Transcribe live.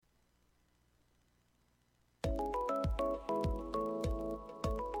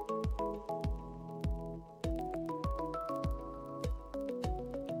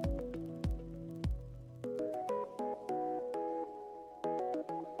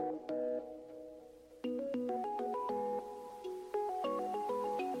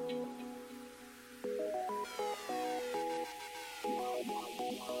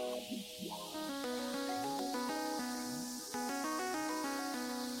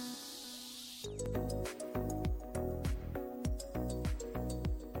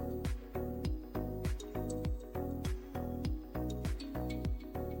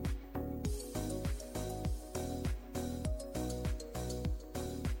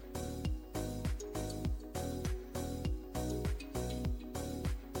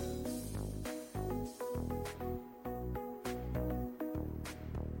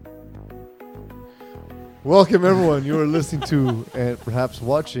Welcome, everyone. You are listening to and perhaps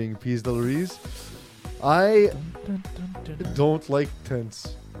watching Peas de Louise. I don't like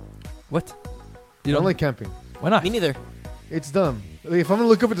tents. What? You don't like camping. Why not? Me neither. It's dumb. Like, if I'm gonna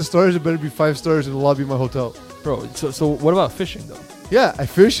look up at the stars, it better be 5 stars in the lobby of my hotel. Bro, so what about fishing, though? Yeah, I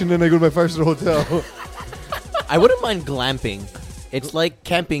fish and then I go to my 5-star hotel. I wouldn't mind glamping. It's like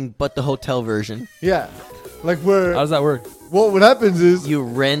camping, but the hotel version. Yeah, like where. How does that work? Well, what happens is You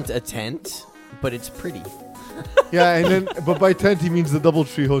rent a tent, but it's pretty. yeah, and then but by tent he means the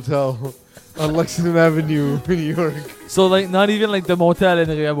DoubleTree Hotel on Lexington Avenue in New York. So, like, not even like the motel in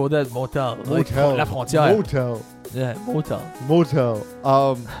Rio Baudette, motel. Like, Motel. La Frontière. Motel. Yeah, motel. Motel.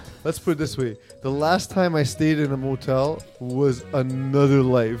 Let's put it this way: the last time I stayed in a motel was another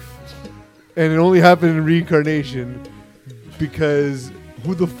life, and it only happened in reincarnation. Because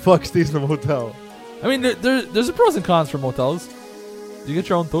who the fuck stays in a motel? I mean, there's a pros and cons for motels. You get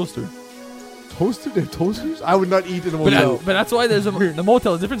your own toaster. Toasted? They have toasters? I would not eat in a But, motel. but that's why there's the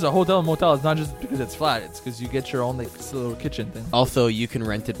motel. The difference of hotel and motel is not just because it's flat. It's because you get your own like little kitchen thing. Also, you can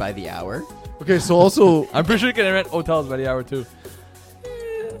rent it by the hour. Okay, so also I'm pretty sure you can rent hotels by the hour too.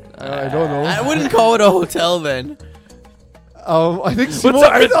 I don't know. I wouldn't call it a hotel then. I think Simo, What's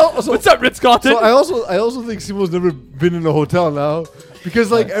up, Ritz? What's up, Ritz Carlton? So I also think Simo's never been in a hotel now, because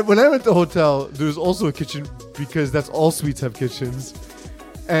like when I went to a hotel, there's also a kitchen because that's all suites have kitchens,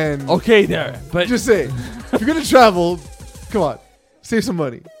 and Okay, there. But just say if you're gonna travel, come on, save some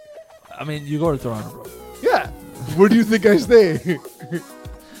money. I mean, you go to Toronto, bro. Yeah, where do you think I stay?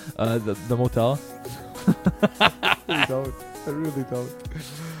 The motel. I don't. I really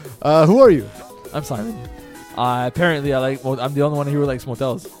don't. Who are you? I'm Simon. Apparently, I'm the only one here who likes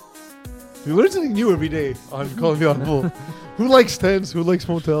motels. You learn something new every day on Calling Me Audible. Who likes tents? Who likes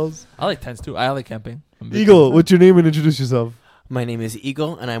motels? I like tents too. I like camping. I'm a big Eagle, fan. what's your name and introduce yourself? My name is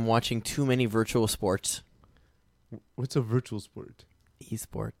Eagle, and I'm watching too many virtual sports. What's a virtual sport?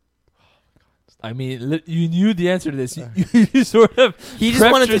 Esport. I mean, you knew the answer to this. You sort of. He just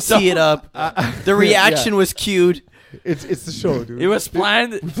prepped wanted to yourself. see it up. The reaction was cued. It's the show, dude. It was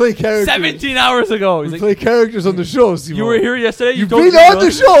planned We play characters. 17 hours ago. We He's like, play characters on the show, Simon. you were here yesterday. You've told been on Eagle-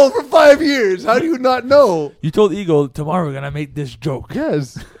 the show for 5 years. How do you not know? You told Eagle tomorrow we're gonna make this joke.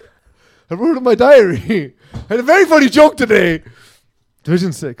 Yes. I wrote it in my diary. I had a very funny joke today.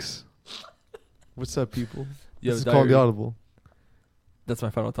 Division 6. What's up, people? You This is have a called The diary. Audible. That's my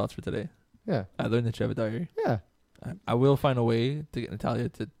final thoughts for today. Yeah. I learned that you have a diary. Yeah. I will find a way to get Natalia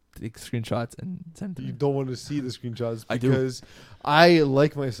to take screenshots and send to You me. don't want to see the screenshots I do. because I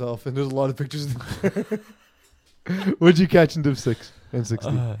like myself and there's a lot of pictures in there. What'd you catch in Div 6 and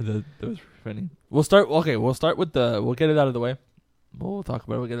 60? That was funny. We'll start with we'll get it out of the way. We'll talk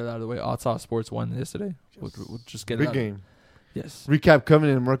about it. We'll get it out of the way. Ottawa Sports won yesterday. We'll just get it Big out. game. Yes. Recap coming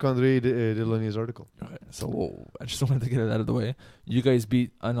in Marc-André Delany's article. Okay. So I just wanted to get it out of the way. You guys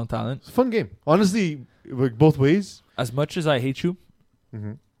beat Unknown Talent. It's a fun game. Honestly, like both ways. As much as I hate you,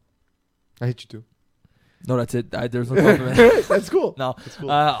 Mm-hmm. I hate you too. no, that's it. There's no compliment. That's cool. No. That's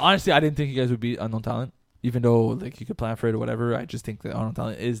cool. Honestly, I didn't think you guys would beat Unknown Talent. Even though like you could plan for it or whatever, I just think that Unknown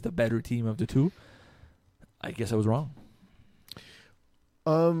Talent is the better team of the two. I guess I was wrong.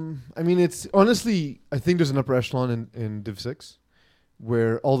 I mean, it's honestly, I think there's an upper echelon in Div 6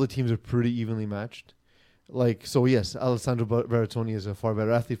 where all the teams are pretty evenly matched. Like, so yes, Alessandro Berrettoni is a far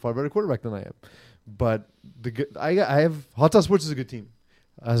better athlete, far better quarterback than I am. But I have Hotta Sports is a good team,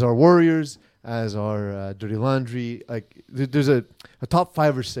 as our Warriors, as our Dirty Laundry. Like, there's a top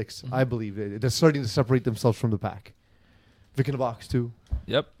 5 or 6, I believe. They're starting to separate themselves from the pack. Vic in the Box too.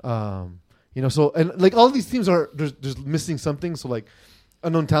 Yep. So and like all these teams are there's missing something. So like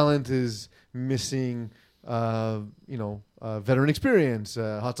Unknown Talent is missing, veteran experience.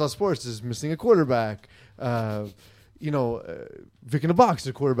 Hot Sauce Sports is missing a quarterback. Vic in the Box,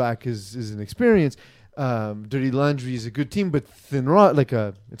 the quarterback is an experience. Dirty Laundry is a good team, but thin.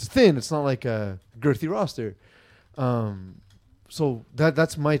 It's thin. It's not like a girthy roster. So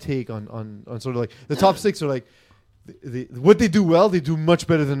that's my take on sort of like the top 6 are like what they do well. They do much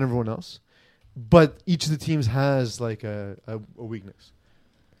better than everyone else, but each of the teams has like a weakness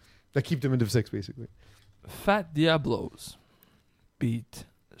that keep them in Div 6 basically. Fat Diablos beat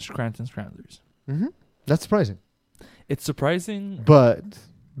Scranton Scramblers. Mm-hmm. That's surprising. It's surprising. But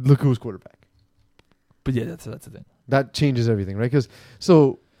look who's quarterback. But yeah, that's the thing. That changes everything, right? Because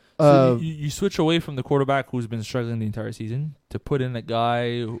So you switch away from the quarterback who's been struggling the entire season to put in a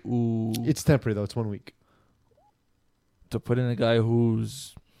guy who it's temporary though. It's 1 week.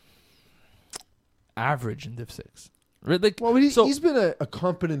 who's average in Div 6. Right? Like Well, but so- he's been a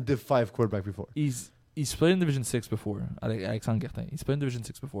competent Div 5 quarterback before. he's played in Division 6 before. Alexandre Gertin. He's played in Division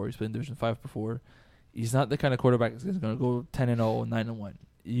 6 before. He's played in Division 5 before. He's not the kind of quarterback that's going to go 10-0, 9-1.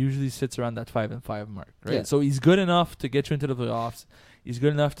 He usually sits around that 5-5 mark, right? Yeah. So he's good enough to get you into the playoffs. He's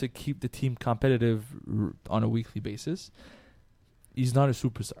good enough to keep the team competitive on a weekly basis. He's not a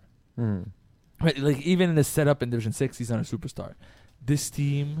superstar. Mm. Right, like even in the setup in Division 6, he's not a superstar. This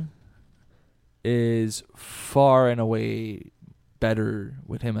team is far and away better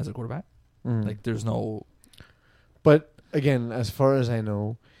with him as a quarterback. Mm. Like there's no, But again, as far as I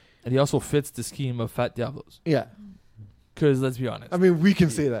know, and he also fits the scheme of Fat Diablos. yeah. Because let's be honest, I mean, we can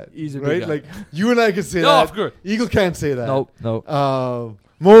say that, he's a big right? guy. Like you and I can say no, that. of course, Eagle can't say that. no,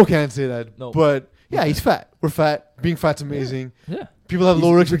 Mo can't say that. No. But yeah, he's fat. We're fat. Being fat's amazing. yeah. People have He's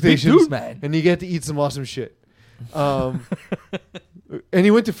lower a big expectations, dude, man. and you get to eat some awesome shit. And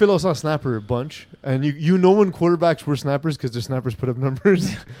he went to Philos on snapper a bunch, and you know when quarterbacks were snappers because their snappers put up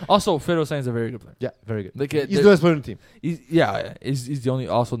numbers. Also, Fido Sainz is a very good player. Yeah, very good. Like He's the best player on the team. He's the only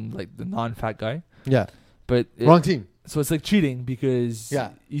also like the non-fat guy. Yeah, But wrong team. So it's like cheating because Yeah.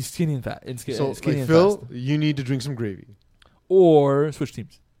 he's skinny and fat. So skinny like and Phil, fast. you need to drink some gravy. Or switch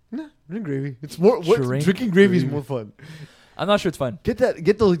teams. Nah, drink gravy. It's more Drink drinking gravy is gravy. more fun. I'm not sure it's fun, Get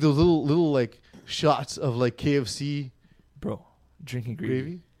those little like shots of like KFC bro. Drinking gravy.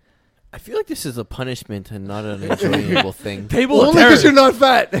 gravy. I feel like this is a punishment and not an enjoyable thing. Table of Only because terror. you're not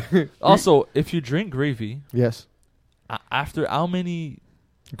fat. Also, if you drink gravy, Yes, after how many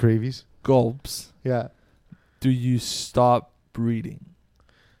gravies. gulps Yeah. do you stop breathing?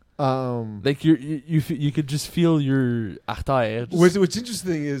 Like you could just feel your artère. What's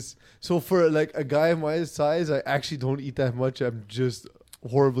interesting is, so for like a guy my size, I actually don't eat that much. I'm just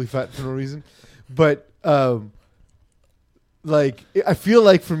horribly fat for no reason. But like I feel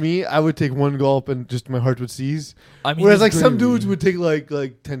like for me, I would take one gulp and just my heart would seize. I mean, Whereas it's like some gravy. dudes would take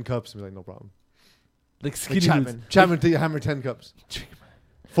like 10 cups and be like, no problem. like Like skinny Chapman would take a hammer 10 cups.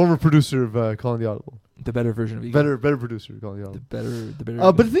 Former producer of Calling the Audible. the better version of Eagle. Better producer of Calling the The Audible.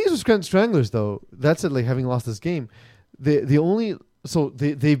 better. But the thing is with Scranton Stranglers though, that's it. Like having lost this game, the only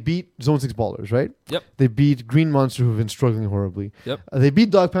they beat Zone 6 Ballers, right? Yep. They beat Green Monster, who've been struggling horribly. Yep. They beat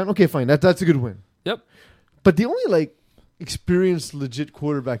Dog Pound. Okay, fine. That's a good win. Yep. But the only like experienced, legit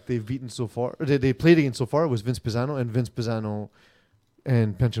quarterback they've beaten so far, or they played against so far, was Vince Pisano, and Vince Pisano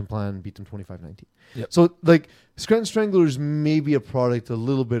and Pension Plan beat them 25-19. Yep. So like Scranton Stranglers may be a product a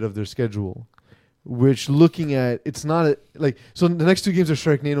little bit of their schedule, which looking at it's not so the next two games are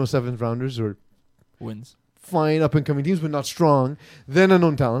Sharknado 7th rounders or wins. fine up and coming teams but not strong, then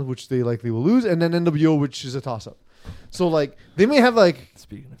Unknown Talent, which they likely will lose, and then NWO, which is a toss up. So like they may have like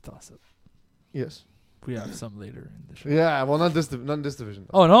Speaking of toss up, yes. we have some later in the show. Yeah, well not this division.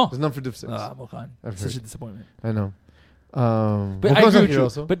 Oh no. There's none for Div 6. Mokan. I've Such heard. a disappointment. I know. But I agree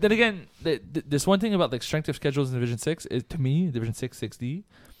with you. But then again, this one thing about like strength of schedules in Division 6 is, to me, Division 6, 6D,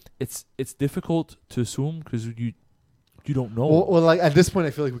 it's difficult to assume because you don't know. Well, like at this point,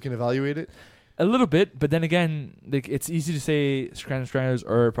 I feel like we can evaluate it. A little bit, but then again, like it's easy to say Scranton Stranglers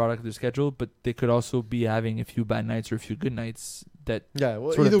are a product of their schedule, but they could also be having a few bad nights or a few good nights that Yeah,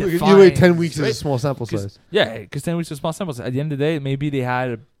 well, sort of either way, 10 defines, weeks is right? a small sample size. Yeah, because 10 weeks is small samples. At the end of the day, maybe they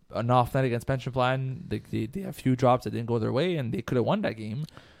had an off night against Pension Plan. They have a few drops that didn't go their way, and they could have won that game,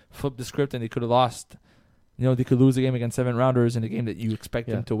 flipped the script, and they could have lost. You know, they could lose a game against 7 rounders in a game that you expect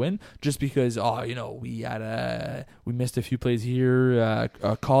them to win, just because we missed a few plays here.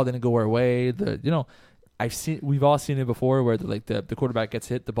 A call didn't go our way. We've all seen it before where the quarterback gets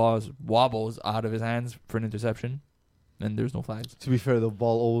hit, the ball wobbles out of his hands for an interception, and there's no flags. To be fair, the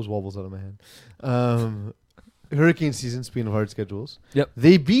ball always wobbles out of my hand. Hurricane season, speaking of hard schedules. Yep.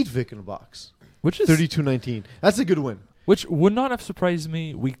 They beat Vic in a box. Which is 32-19. That's a good win. Which would not have surprised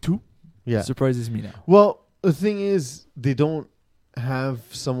me week 2. Yeah. Surprises me now. Well, the thing is, they don't have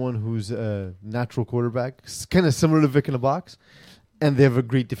someone who's a natural quarterback, kind of similar to Vic in a box, and they have a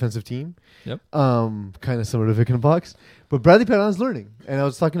great defensive team. Yep. Kind of similar to Vic in a box. But Bradley Perron's learning. And I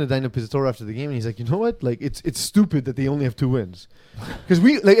was talking to Daniel Pizzatore after the game, and he's like, you know what? Like, it's stupid that they only have 2 wins. Because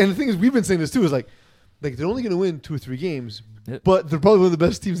and the thing is, we've been saying this too, is like they're only going to win 2 or 3 games, Yep. but they're probably one of the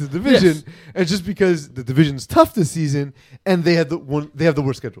best teams in the division. Yes. And just because the division's tough this season, and they have the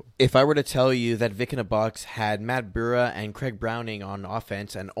worst schedule. If I were to tell you that Vic in a Box had Matt Bura and Craig Browning on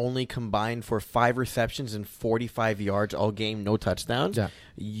offense and only combined for 5 receptions and 45 yards all game, no touchdowns,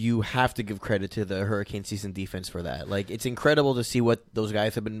 you have to give credit to the Hurricane season defense for that. Like, it's incredible to see what those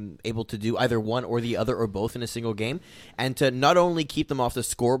guys have been able to do, either one or the other or both in a single game, and to not only keep them off the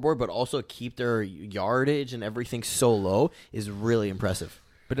scoreboard, but also keep their yardage and everything so low is really impressive.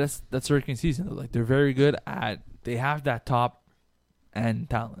 But that's Hurricane season though. Like they're very good at. They have that top end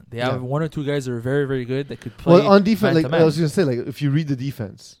talent. They have one or two guys that are very very good that could play. Well, on defense, like man-to-man. I was gonna say, like if you read the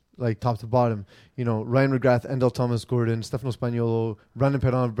defense, like top to bottom, you know, Ryan McGrath, Endell Thomas Gordon, Stefano Spagnuolo, Brandon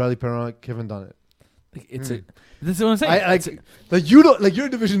Perron, Bradley Perron, Kevin Dunnett. Like it's this is what I'm saying. You're a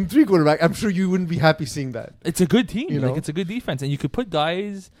Division III quarterback. I'm sure you wouldn't be happy seeing that. It's a good team. You know? Like it's a good defense, and you could put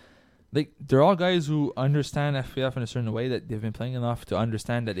guys. Like they're all guys who understand FPF in a certain way, that they've been playing enough to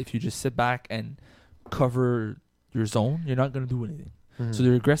understand that if you just sit back and cover your zone, you're not going to do anything. Mm-hmm. So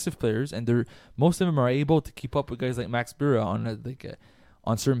they're aggressive players, and most of them are able to keep up with guys like Max Bura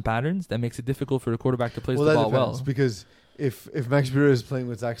on certain patterns that makes it difficult for the quarterback to place the ball well. Because if Max Bura is playing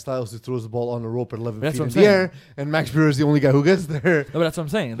with Zach Styles, who throws the ball on the rope at 11 That's feet what in I'm the saying. air, and Max Bura is the only guy who gets there. No, but that's what I'm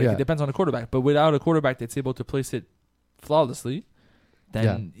saying. Like it depends on the quarterback. But without a quarterback that's able to place it flawlessly,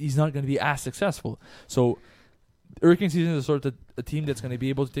 then he's not going to be as successful. So Hurricane season is sort of a team that's going to be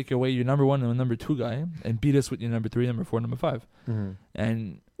able to take away your number one and number two guy and beat us with your number three, number four, number five.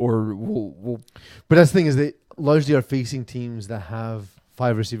 Mm-hmm. We'll But that's the thing, is they largely are facing teams that have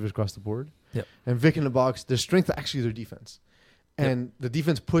 5 receivers across the board. Yep. And Vic in the box, their strength are actually their defense. And the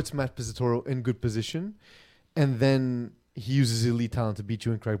defense puts Matt Pizzatoro in good position, and then he uses elite talent to beat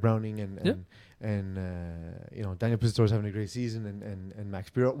you in Craig Browning and Daniel Pizzatoro is having a great season, and Max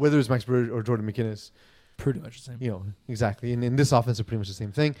Bura, whether it's Max Bura or Jordan McInnes, pretty much the same. you know, exactly. And in this offense, are pretty much the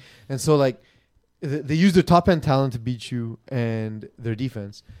same thing. And so, like, they use their top end talent to beat you, and their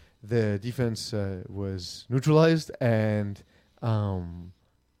defense. The defense was neutralized, and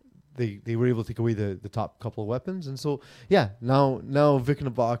they were able to take away the top couple of weapons. And so, now Vic in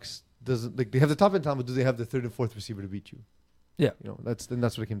the box doesn't, like, they have the top end talent, but do they have the third and fourth receiver to beat you? Yeah, you know, that's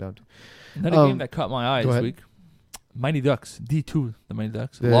what it came down to. Another game that caught my eye this ahead. week. Mighty Ducks, D2, the Mighty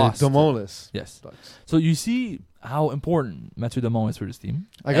Ducks, The lost. Demolis. Yes. Ducks. So you see how important Mathieu Demont is for this team.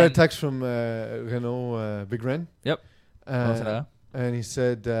 I got a text from Renault, Big Ren. Yep. And he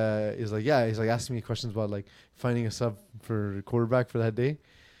said, he's like asking me questions about like finding a sub for quarterback for that day.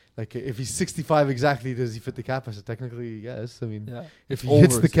 Like if he's 65 exactly, does he fit the cap? I said technically yes. I mean, if he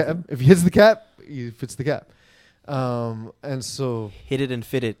hits the cap, he fits the cap. And so Hit it and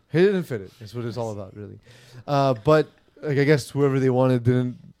fit it. That's what it's all about, really. But like I guess whoever they wanted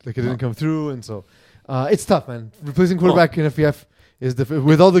didn't come through, and so it's tough, man. Replacing quarterback in FEF is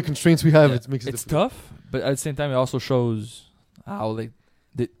with all the constraints we have. It makes it difficult. Tough, but at the same time, it also shows how like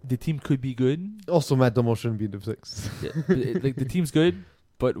the team could be good. Also, Matt Domo shouldn't be in Div 6. Yeah, like the team's good,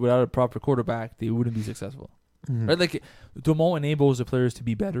 but without a proper quarterback, they wouldn't be successful. Mm-hmm. Right? Like Domont enables the players to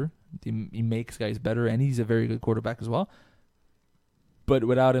be better. He makes guys better, and he's a very good quarterback as well. But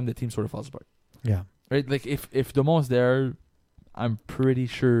without him, the team sort of falls apart. Yeah. Right? Like if Domont's there, I'm pretty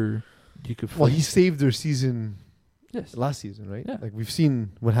sure you could. Well, he saved their season. Yes. Last season, right? Yeah. Like we've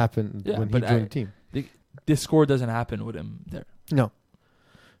seen what happened when he joined the team. This score doesn't happen with him there.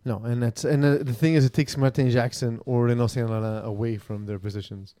 No, and the thing is, it takes Martin Jackson or Renault Saint Laurent away from their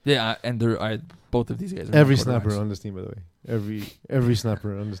positions. Yeah, and both of these guys. Are Every snapper on this team, by the way. Every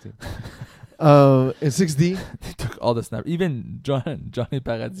snapper on this team. In 6D, they took all the snappers. Even Johnny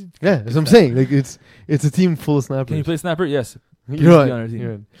Paradis. yeah, that's what I'm saying. Like it's a team full of snappers. Can you play snapper? Yes. You're right. Be on our team.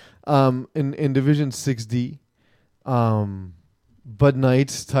 You're right. In Division 6D, Bud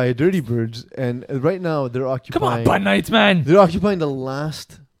Knights tie Dirty Birds, and right now they're occupying. Come on, Bud Knights, man. They're occupying the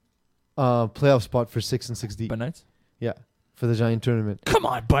last playoff spot for 6 and 6D. Bud Knights? Yeah, for the Giant tournament. Come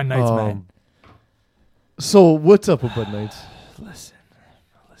on, Bud Knights, man. So what's up with Bud Knights? Listen.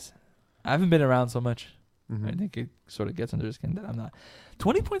 I haven't been around so much. Mm-hmm. I think it sort of gets under his skin that I'm not.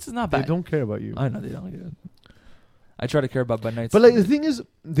 20 points is not bad. They don't care about you. I know they don't. I try to care about Bud Knights. But like the thing is,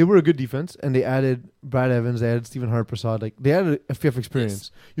 they were a good defense, and they added Brad Evans, they added Stephen Harper-Prasad, like they added a FPF experience.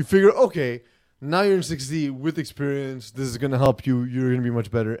 Yes. You figure, okay, now you're in 6D with experience. This is gonna help you. You're gonna be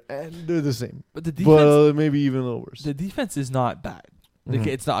much better, and they're the same. But the defense, but maybe even a little worse. the defense is not bad. Like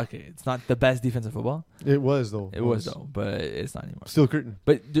it's not okay. It's not the best defense in football. It was though. It was though, but it's not anymore. Still curtain.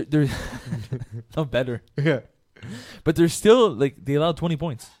 But they're no better. Yeah. But they're still like they allowed 20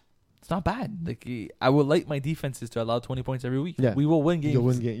 points. It's not bad. Like I would like my defenses to allow 20 points every week. Yeah. We will win games.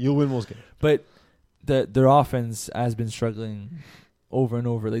 You'll win most games. But their offense has been struggling over and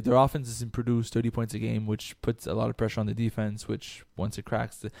over. Like their offense doesn't produce 30 points a game, which puts a lot of pressure on the defense. Which once it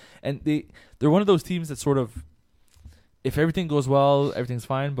cracks, they're one of those teams that sort of, if everything goes well, everything's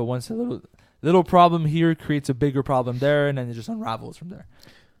fine. But once little problem here creates a bigger problem there, and then it just unravels from there.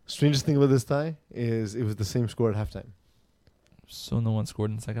 Strangest thing about this tie is it was the same score at halftime. So no one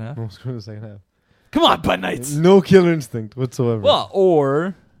scored in the second half. No score in the second half. Come on, Bud Knights. No killer instinct whatsoever. Well,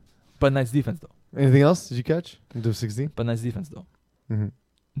 or Bud Knights defense though. Anything else? Did you catch in Div 16? Bud Knights defense though. Mm-hmm.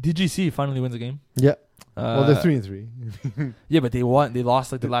 DGC finally wins a game. Yeah. Well, they're 3-3. Yeah, but they won. They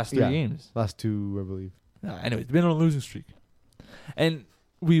lost like the last 3 Yeah. games. Last 2, I believe. Anyway, it's been on a losing streak. And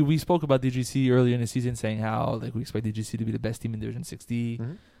we spoke about DGC earlier in the season, saying how like we expect DGC to be the best team in Division 6D,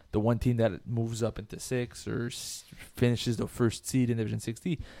 Mm-hmm. the one team that moves up into 6 or finishes the first seed in Division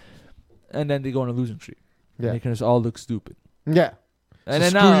 6D, and then they go on a losing streak. Yeah. Making us all look stupid. Yeah. And So then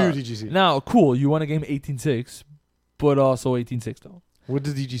screw now, you, DGC. now, cool, you won a game 18-6, but also 18-6 though. What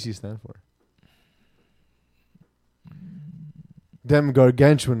does DGC stand for? Them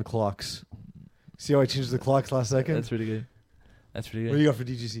gargantuan clocks. See how I changed the clocks last second? That's pretty good. That's pretty What good. do you got for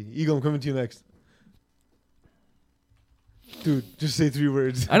DGC? Eagle, I'm coming to you next. Dude, just say 3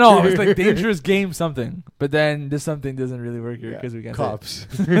 words. I know, it's like dangerous game something, but then this something doesn't really work here Yeah. because we can't Cops.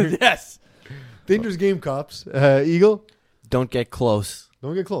 say it. Yes. Dangerous game, cops. Eagle, Don't get close.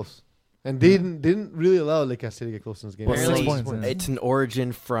 don't get close. And they didn't really allow Le Casse to get close in this game. Well, Apparently, 6 points, yeah. it's an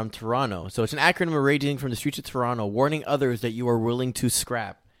origin from Toronto. So it's an acronym originating from the streets of Toronto, warning others that you are willing to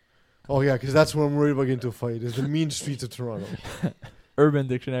scrap. Oh, yeah, because that's what I'm worried about getting into a fight, is the mean streets of Toronto. Urban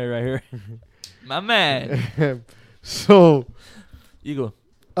Dictionary right here. My man. So, Eagle,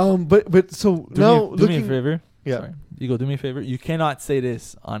 but so do now me a looking... favor. Yeah. Sorry. Eagle, do me a favor. You cannot say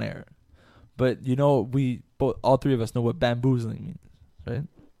this on air. But you know, all 3 of us know what bamboozling means, right?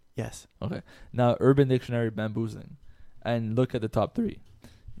 Yes. Okay. Now, Urban Dictionary bamboozling. And look at the top 3.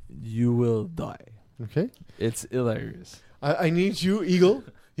 You will die. Okay. It's hilarious. I need you, Eagle.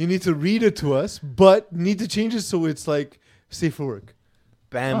 You need to read it to us, but need to change it so it's like safe for work.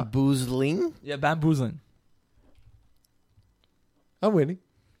 Bamboozling? Yeah, bamboozling. I'm waiting.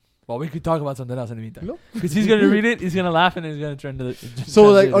 Well, we could talk about something else in the meantime. No. Because he's going to read it, he's going to laugh, and he's going to turn to the... So,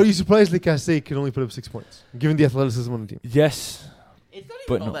 like, are you surprised Le Casse can only put up 6 points, given the athleticism on the team? Yes. It's not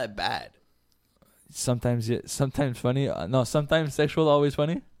But even all no. that bad. Sometimes sometimes funny. No, sometimes sexual, always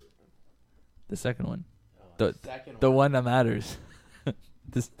funny. The second one. The one that matters.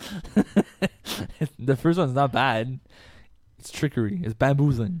 This the first one's not bad. It's trickery. It's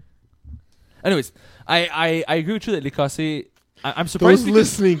bamboozling. Anyways, I agree with you that Le Casse... I'm surprised Those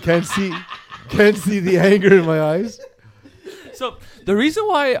because... listening can't see the anger in my eyes. So the reason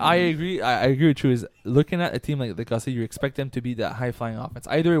why I agree with you is looking at a team like Le Casse, you expect them to be that high flying offense.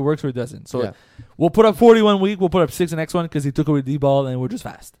 Either it works or it doesn't. So Yeah. we'll put up 40 one week, we'll put up 6 the next one because they took away the ball and we're just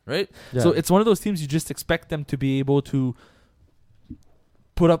fast, right? Yeah. So it's one of those teams you just expect them to be able to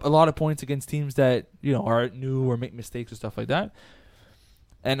put up a lot of points against teams that are new or make mistakes or stuff like that,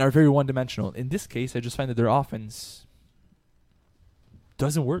 and are very one dimensional. In this case, I just find that their offense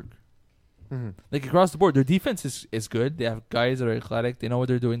doesn't work. Mhm. Like across the board, their defense is good. They have guys that are athletic. They know what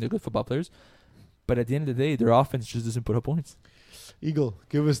they're doing. They're good football players. But at the end of the day, their offense just doesn't put up points. Eagle,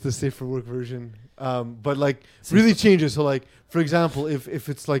 give us the safe for work version. But like really change it. So like, for example, if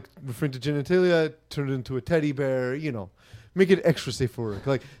it's like referring to genitalia, turn it into a teddy bear, make it extra safe for work.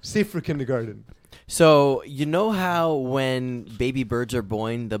 Like safe for kindergarten. So you know how when baby birds are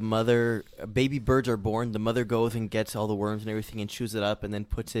born, the mother goes and gets all the worms and everything and chews it up and then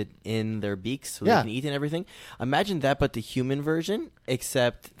puts it in their beaks so Yeah. they can eat and everything. Imagine that, but the human version,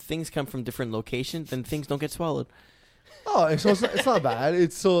 except things come from different locations and things don't get swallowed. Oh, so it's not bad.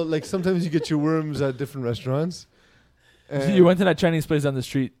 It's so like sometimes you get your worms at different restaurants. You went to that Chinese place down the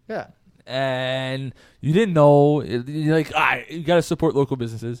street Yeah. and you didn't know. You're like, you got to support local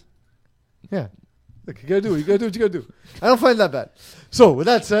businesses. Yeah. Look, you gotta do what you gotta do. I don't find that bad. So with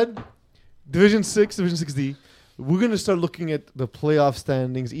that said, Division 6D, we're gonna start looking at the playoff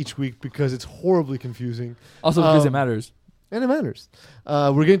standings each week because it's horribly confusing. Also because it Um, matters. And it matters.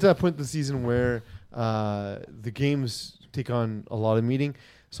 We're getting to that point in the season where the games take on a lot of meaning.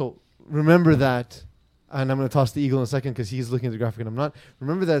 So remember that, and I'm going to toss the Eagle in a second because he's looking at the graphic and I'm not.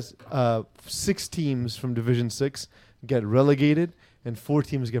 Remember that 6 teams from Division 6 get relegated and 4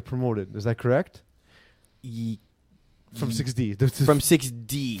 teams get promoted. Is that correct? From 6D. From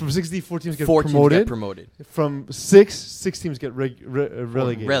 6D. From 6D, 4 teams get 4 teams promoted. get promoted. From 6 teams get relegated.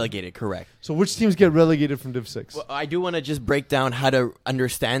 Relegated, correct. So which teams get relegated from Div 6? Well, I do want to just break down how to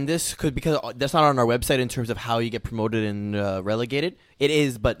understand this because that's not on our website in terms of how you get promoted and relegated. It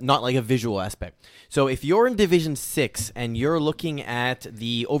is, but not like a visual aspect. So if you're in Division 6 and you're looking at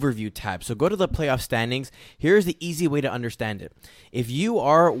the overview tab, so go to the playoff standings. Here's the easy way to understand it. If you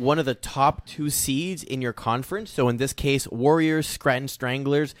are one of the top 2 seeds in your conference, so in this case, Warriors, Scranton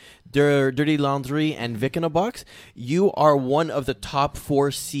Stranglers, Dirty Laundry, and Vic in a Box, you are one of the top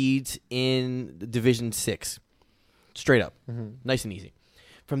 4 seeds in Division 6. Straight up. Nice and easy.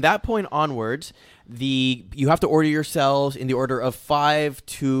 From that point onwards, you have to order yourselves in the order of 5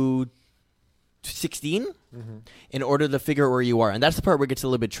 to 16 in order to figure where you are. And that's the part where it gets a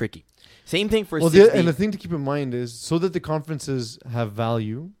little bit tricky. Same thing for 60. And the thing to keep in mind is so that the conferences have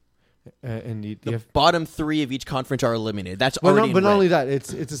value and the bottom 3 of each conference are eliminated. That's but already not only that,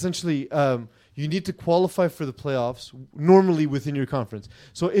 it's essentially you need to qualify for the playoffs normally within your conference.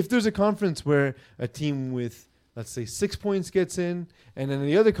 So if there's a conference where a team with, let's say, 6 points gets in, and then in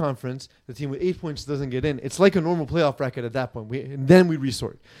the other conference, the team with 8 points doesn't get in. It's like a normal playoff bracket at that point. And then we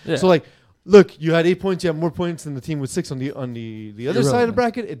resort. Yeah. So, like, look, you had 8 points. You have more points than the team with 6 on the other side of the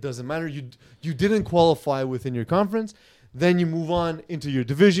bracket. It doesn't matter. You didn't qualify within your conference. Then you move on into your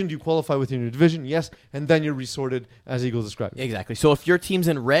division. You qualify within your division, yes, and then you're resorted as Eagle described. Exactly. So if your team's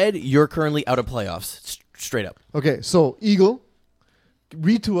in red, you're currently out of playoffs. Straight up. Okay, so Eagle,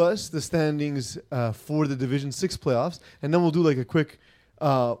 read to us the standings for the Division 6 playoffs, and then we'll do like a quick,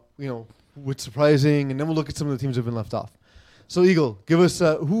 what's surprising, and then we'll look at some of the teams that have been left off. So Eagle, give us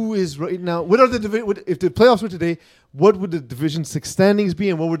who is right now. What are if the playoffs were today? What would the Division 6 standings be,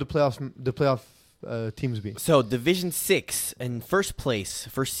 and what would the playoff teams be? So Division 6 in first place,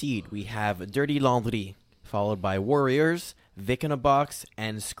 first seed, we have Dirty Laundry, followed by Warriors, Vic in a Box,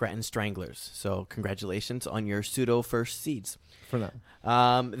 and Scranton Stranglers. So congratulations on your pseudo first seeds. For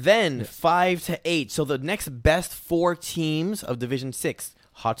now. Then 5 to 8. So the next best 4 teams of Division 6,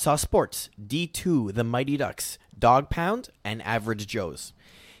 Hot Sauce Sports, D2, the Mighty Ducks, Dog Pound, and Average Joes.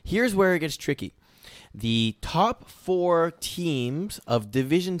 Here's where it gets tricky. The top 4 teams of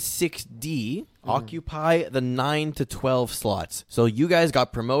Division 6D occupy the 9 to 12 slots. So you guys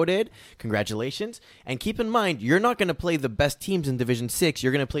got promoted. Congratulations. And keep in mind, you're not going to play the best teams in Division 6.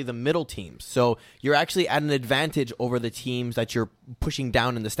 You're going to play the middle teams. So you're actually at an advantage over the teams that you're pushing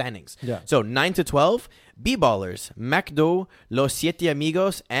down in the standings. Yeah. So 9 to 12, B-Ballers, MacDo, Los Siete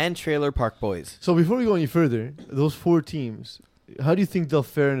Amigos, and Trailer Park Boys. So before we go any further, those 4 teams, how do you think they'll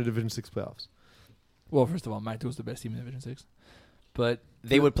fare in the Division 6 playoffs? Well, first of all, Macdo was the best team in Division 6. But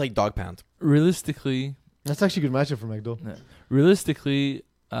they would play Dog Pound. Realistically, that's actually a good matchup for MacDo. Yeah. Realistically,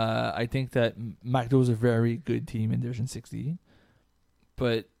 I think that MacDo is a very good team in Division 6D.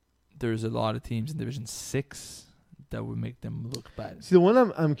 But there's a lot of teams in Division 6 that would make them look bad. See, the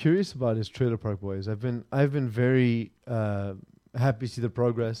one I'm curious about is Trailer Park Boys. I've been very happy to see the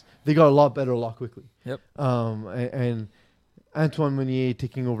progress. They got a lot better a lot quickly. Yep. And Antoine Meunier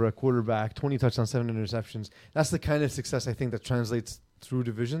taking over at quarterback, 20 touchdowns, 7 interceptions. That's the kind of success I think that translates through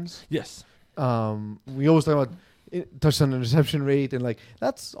divisions. Yes. We always talk about touchdown interception rate, and like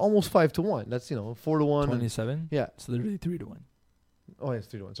that's almost 5-1. That's 4-1. 27. Yeah, it's literally 3-1. Oh, yeah, it's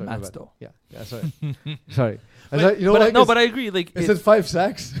 3-1. Sorry, That's though. Yeah, sorry, sorry. But I agree. Like it said 5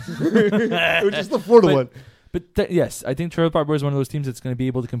 sacks, which is the 4-1. But yes, I think Trailer Park Boys is one of those teams that's going to be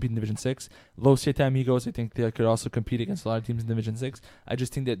able to compete in Division 6. Los Siete Amigos, I think they could also compete against a lot of teams in Division 6. I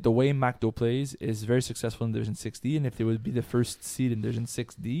just think that the way MacDo plays is very successful in Division 6D, and if they would be the first seed in Division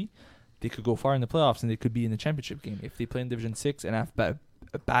 6D, they could go far in the playoffs, and they could be in the championship game. If they play in Division 6 and have a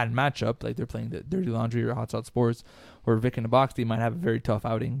bad matchup, like they're playing the Dirty Laundry or Hot Sauce Sports or Vic in a Box, they might have a very tough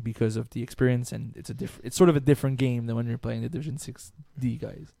outing because of the experience, and it's sort of a different game than when you're playing the Division 6D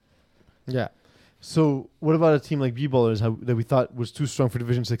guys. Yeah. So what about a team like B-Ballers that we thought was too strong for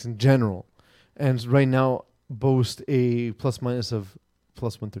Division 6 in general, and right now boast a plus-minus of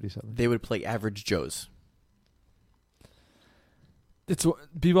plus 137? They would play Average Joes.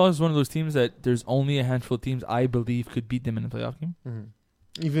 B-Ballers is one of those teams that there's only a handful of teams I believe could beat them in a playoff game.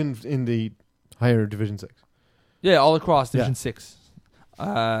 Mm-hmm. Even in the higher Division 6? Yeah, all across Division 6.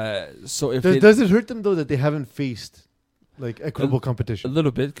 So if does it hurt them, though, that they haven't faced like equitable competition? A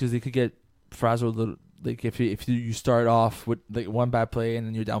little bit, because they could get frazzled a little. Like if you start off with like one bad play and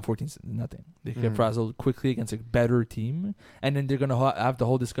then you're down 14-0, they could get frazzled quickly against a better team, and then they're gonna have the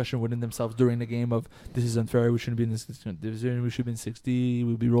whole discussion within themselves during the game of this is unfair. We shouldn't be in this division. We should be in 60.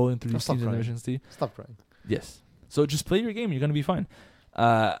 We'll be rolling through these teams in Division 60. Stop crying. Yes. So just play your game. You're gonna be fine.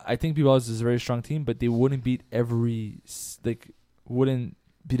 I think B-Balls is a very strong team, but they wouldn't beat wouldn't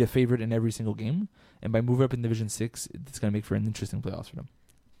be the favorite in every single game. And by moving up in Division 6, it's gonna make for an interesting playoffs for them.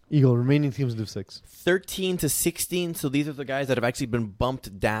 Eagle, remaining teams in Div 6. 13 to 16. So these are the guys that have actually been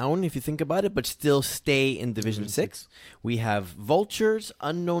bumped down, if you think about it, but still stay in Division 6. We have Vultures,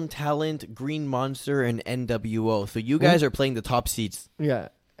 Unknown Talent, Green Monster, and NWO. So you guys are playing the top seeds. Yeah.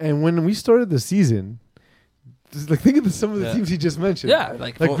 And when we started the season, just like think of some of the Yeah. teams he just mentioned. Yeah,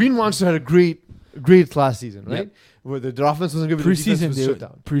 like Green Monster had a great last season, right? Where their offense wasn't good, but their defense was shut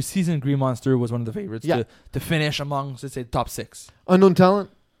down. Preseason Green Monster was one of the favorites Yeah. to finish amongst, let's say, top 6. Unknown Talent,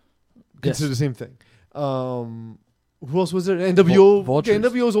 Yes. consider the same thing. Who else was there? NWO. Vultures. Okay,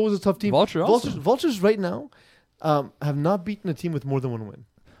 NWO is always a tough team. Vultures Vultures right now have not beaten a team with more than one win.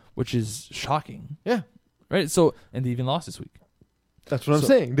 which is shocking. Yeah. Right? So, and they even lost this week. That's what I'm So-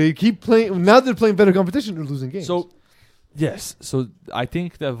 saying. They keep playing. Now they're playing better competition. They're losing games. So, yes. So, I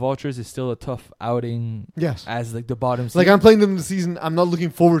think that Vultures is still a tough outing yes. as like the bottom seed. Like I'm playing them this season. I'm not looking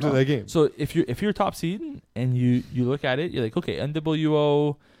forward to Oh. that game. So if you're top seed and you look at it, you're like, okay,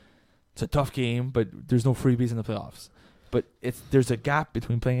 NWO, it's a tough game, but there's no freebies in the playoffs. But there's a gap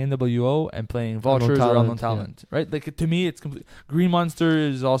between playing NWO and playing Vultures or Unknown Talent, right? Like to me, it's complete. Green Monster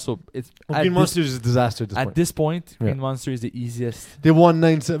is also Green Monster is a disaster at this point. Yeah. Green Monster is the easiest. They won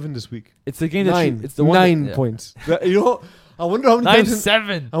 9-7 this week. It's the game that it's the 9 one points. You know, I wonder how many times.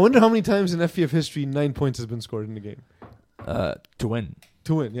 9-7 I wonder how many times in FPF history 9 points has been scored in the game to win.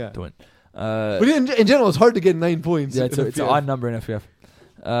 to win. Yeah. To win. But in general, it's hard to get 9 points. Yeah, in it's an FPF. odd number in FPF.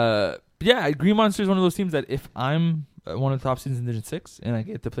 Yeah, Green Monster is one of those teams that if I'm one of the top seeds in Division 6 and I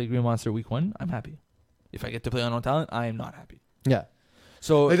get to play Green Monster week 1, I'm happy. If I get to play Unknown Talent, I am not happy. Yeah.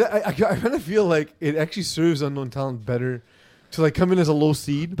 So Like, I kind of feel like it actually serves Unknown Talent better to like come in as a low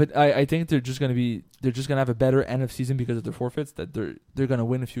seed. but I think they're just gonna have a better end of season because of their forfeits. That they're gonna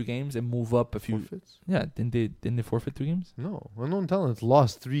win a few games and move up a few. Forfeits? Yeah, didn't they forfeit 3 games? No, Unknown Talent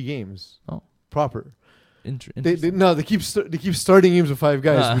lost 3 games. Oh. Proper. Interesting. They keep starting games with 5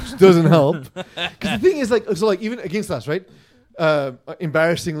 guys, which doesn't help. Because the thing is, like, so like even against us, right?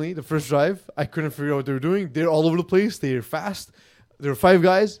 Embarrassingly, the first drive, I couldn't figure out what they were doing. They're all over the place. They're fast. There were 5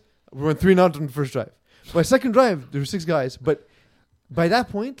 guys. We went 3-0 on the first drive. By second drive, there were 6 guys. But by that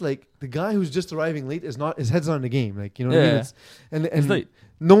point, like the guy who's just arriving late is not his head's not in the game. Like you know what I mean? Yeah. It's, and It's late.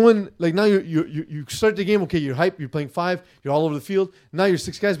 no one like now you start the game. Okay, you're hyped. You're playing 5. You're all over the field. Now you're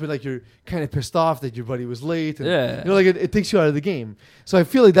 6 guys, but like you're kind of pissed off that your buddy was late. And, Yeah. you know, like it takes you out of the game. So I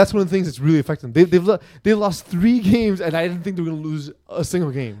feel like that's one of the things that's really affecting them. They've lost 3 games, and I didn't think they were going to lose a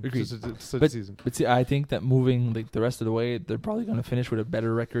single game. Agreed. To start the season. But see, I think that moving like the rest of the way, they're probably going to finish with a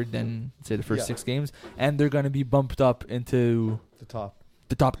better record than say the first Yeah. 6 games, and they're going to be bumped up into The top.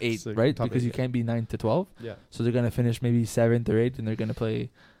 the top 8, So, right? top Because 8, you yeah. can't be 9 to 12, Yeah. so they're going to finish maybe 7th or 8th, and they're going to play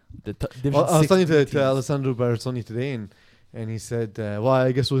the Division Well, I was 6 talking to teams. Alessandro Barazzoni today, and he said, "Well,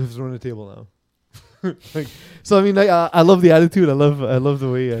 I guess we'll have to run the table now." Like, so I mean, I love the attitude. I love the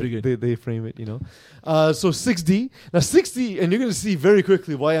way Pretty good. they frame it. You know, so 6D now 6D, and you're going to see very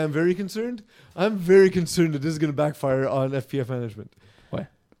quickly why I'm very concerned. I'm very concerned that this is going to backfire on FPF management. Why?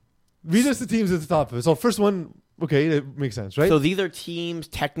 Read us the teams at the top of it. So first one, okay, that makes sense, right? So these are teams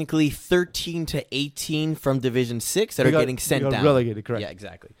technically 13 to 18 from Division 6 that They are got- getting they sent got down. relegated, correct? Yeah,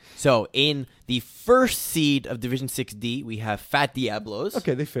 exactly. So in the first seed of Division 6D, we have Fat Diablos,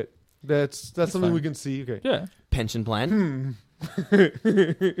 Okay, they fit. That's something fine. we can see. Okay. Yeah. Pension Plan,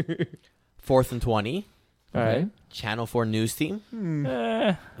 4th and 20, All right. Channel 4 News Team,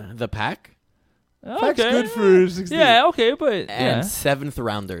 The Pack, That's Okay. good for 6D. Yeah. Okay. But and yeah. 7th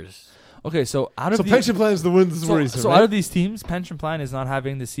Rounders. Okay. So out of So these, pension plan is the one that's worrisome. so right? out of these teams, Pension Plan is not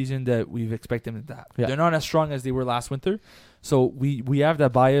having the season that we've expected them to have. Yeah. They're not as strong as they were last winter. So we have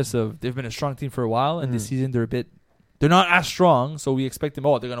that bias of they've been a strong team for a while, and this season they're not as strong. So we expect them.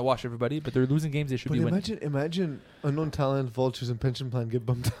 Oh, they're gonna wash everybody, but they're losing games they should But be winning. imagine Unknown Talent, Vultures, and Pension Plan get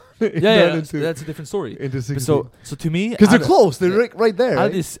bumped Yeah, down yeah, into, that's a different story. into But 16. so to me, Because they're out of- close. They're yeah. right there. out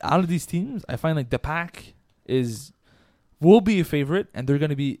of Right? out of these teams, I find like the Pack will be a favorite, and they're going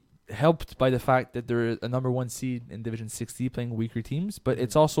to be helped by the fact that they're a number 1 seed in Division 6D playing weaker teams. But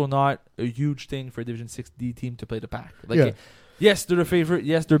it's also not a huge thing for a Division 6D team to play the Pack. Like, Yeah. yes, they're a favorite.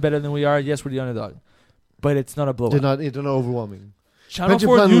 Yes, they're better than we are. Yes, we're the underdog. But it's not a blowout. They're not overwhelming. Channel Pension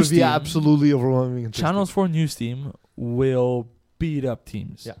 4 Plan News would be team, absolutely overwhelming. in 16. Channel's 4 News team will beat up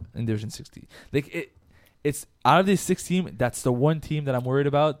teams Yeah. in Division 6D. Like it's out of this 6 team, that's the one team that I'm worried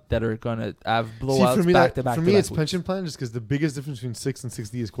about that are gonna have blowouts See, for me, back to back. for to me back it's weeks. Pension Plan just because the biggest difference between 6 and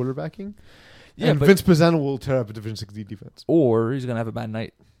 6D is quarterbacking. Yeah, and but Vince Pizzano will tear up a Division 6D defense. or he's gonna have a bad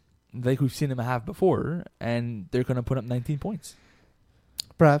night, like we've seen him have before, and they're gonna put up 19 points.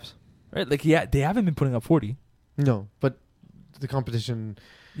 Perhaps. Right? Like they haven't been putting up 40. No, but the competition.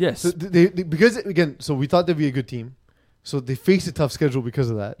 Yes. So because again, so we thought they'd be a good team. So they face a tough schedule because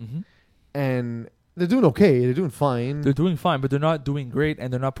of that. Mm-hmm. And they're doing okay. They're doing fine. They're doing fine, but they're not doing great,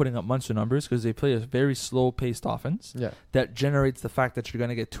 and they're not putting up monster numbers because they play a very slow-paced offense Yeah. that generates the fact that you're going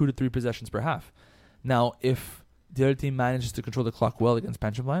to get 2 to 3 possessions per half. Now, if the other team manages to control the clock well against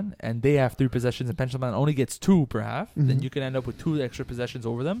Pension Plan, and they have 3 possessions, and Pension Plan only gets 2 per half, then Mhm. you can end up with 2 extra possessions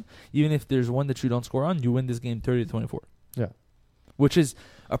over them. Even if there's one that you don't score on, you win this game 30-24. Yeah. Which is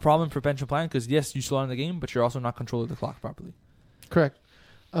a problem for Pension Plan because, yes, you slow down the game, but you're also not controlling the clock properly. Correct.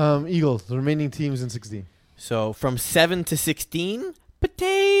 Eagles, the remaining teams in 16. So from 7 to 16,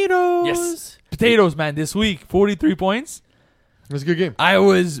 potatoes. Yes. Potatoes, man, this week, 43 points. It was a good game. I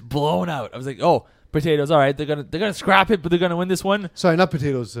was blown out. I was like, oh, potatoes, all right, they're gonna scrap it, but they're gonna win this one. Sorry, not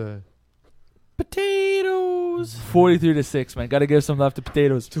potatoes. Potatoes. 43-6, man. Gotta give some love to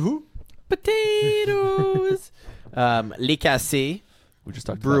potatoes. To who? Potatoes. Les Cassés. We just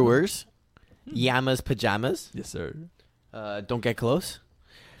talked Brewers. Yama's Pajamas. Yes, sir. Don't get close.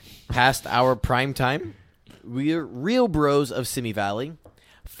 Past our prime time. We're real bros of Simi Valley.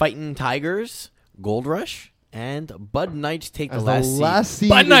 Fighting Tigers. Gold Rush. And Bud Knights take the As last seed. last seed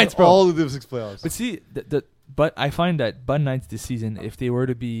Bud in Knights, bro. all of the 6 playoffs. But see, but I find that Bud Knights this season, if they were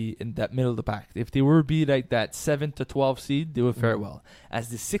to be in that middle of the pack, if they were to be like that 7 to 12 seed, they would fare well. As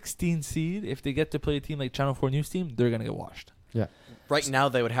the 16 seed, if they get to play a team like Channel 4 News team, they're gonna get washed. Right now,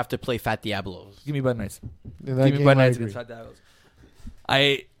 they would have to play Fat Diablos. Give me Bud Knights. In that Give me game, Bud I Knights agree. against Fat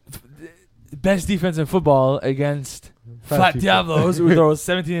Diablos. Best defense in football against Fat people. Diablos, who throws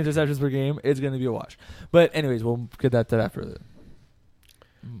 17 interceptions per game. It's going to be a wash. But anyways, we'll get to that further.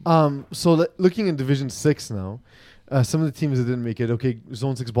 So looking in Division 6 now, some of the teams that didn't make it. Okay,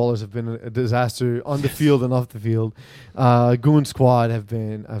 Zone 6 ballers have been a disaster on the field and off the field. Goon Squad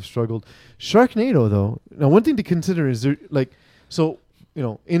have struggled. Sharknado though. Now one thing to consider is in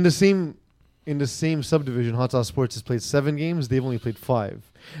the same subdivision, Hot Sauce Sports has played 7 games. They've only played 5.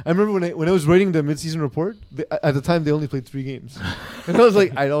 I remember when I was writing the midseason report, at the time they only played 3 games, and I was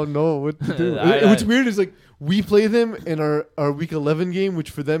like, I don't know what to do. What's weird is like we play them in our week 11 game,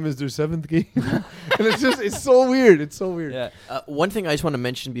 which for them is their 7th game, and it's so weird. It's so weird. Yeah. One thing I just want to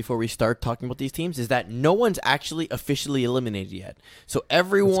mention before we start talking about these teams is that no one's actually officially eliminated yet. So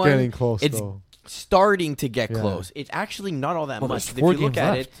everyone It's getting close it's though. starting to get Yeah. close. It's actually not all that Well, much. there's If 4 you look games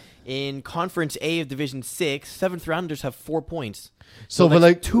at left. it, in Conference A of Division 6, 7th rounders have 4 points. So, that's but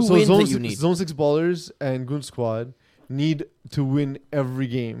like 2 so wins Zone that you 6, need. Zone 6 ballers and Goon Squad need to win every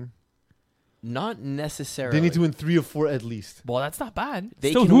game. Not necessarily. They need to win 3 or 4 at least. Well, that's not bad. They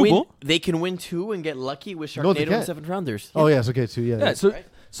Still can doable. win. They can win 2 and get lucky with No, they Sharknado and can't. 7th rounders. Oh yes, okay, 2. Yeah, Yeah, so Right.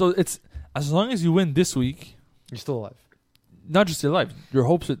 so it's as long as you win this week, you're still alive. not just your life, your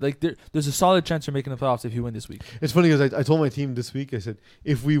hopes. There's a solid chance you're making the playoffs if you win this week. It's funny because I told my team this week. I said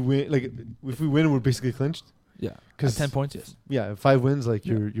if we win, we're basically clinched. Yeah, at 'Cause 10 points, yes. Yeah, 5 wins, like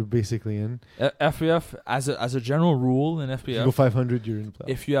Yeah. you're basically in. FPF as a general rule in If you go FPF, 500, you're in the playoffs.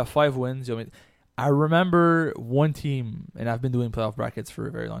 if you have 5 wins, you'll make. I remember one team, and I've been doing playoff brackets for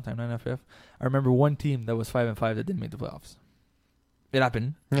a very long time now in FPF. I remember one team that was 5-5 that didn't make the playoffs. It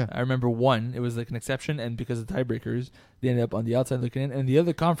happened. Yeah. I remember one. It was like an exception, and because of tiebreakers, they ended up on the outside looking in. And the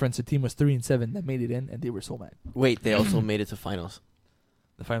other conference, the team was 3-7 that made it in, and they were so mad. Wait, they also made it to finals.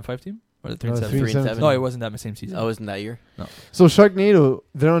 The 5-5 team or the No, 3-7? 3-7. No, it wasn't that same season. Oh, isn't that year? So Sharknado,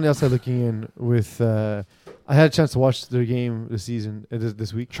 they're on the outside looking in with. I had a chance to watch their game this season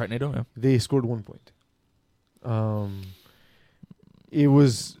this week. Sharknado, yeah. They scored 1 point. It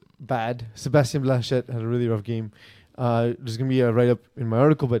was bad. Sebastien Blanchette had a really rough game. There's gonna be a write up in my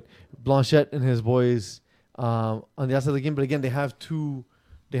article, but Blanchette and his boys on the outside of the game. But again, they have two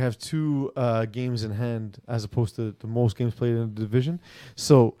games in hand as opposed to the most games played in the division.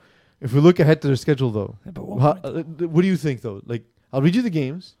 So if we look ahead to their schedule, though, Yeah, but what do you think though? Like, I'll read you the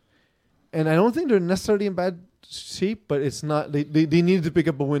games, and I don't think they're necessarily in bad shape, but it's not. They needed to pick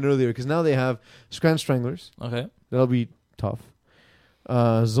up a win earlier because now they have Scran Stranglers. Okay. That'll be tough.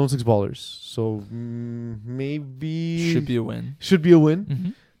 Zone 6 ballers. So maybe Should be a win. should be a win.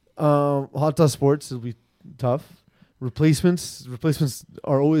 Mm-hmm. Hot Toss Sports, it'll be tough. Replacements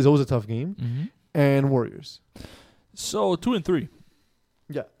are always a tough game. Mm-hmm. And Warriors. So 2-3.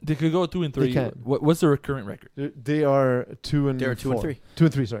 Yeah. They could go 2-3. They can. What's their current record? They are 2 and They're 2 and 4. 3. 2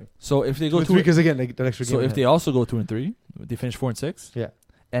 and 3, sorry. So if they 2 go and 2 3 because again, they get that extra game. so if ahead. they also go 2-3, they finish 4-6. Yeah.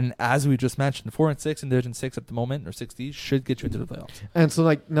 And as we just mentioned, 4-6 in Division 6 at the moment, or 60, should get you into the playoffs. And so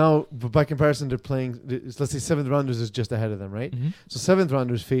like now, but by comparison, they're playing. Let's say 7th rounders is just ahead of them, right? Mm-hmm. So 7th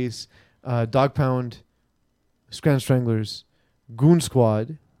rounders face Dog Pound, Scran Stranglers, Goon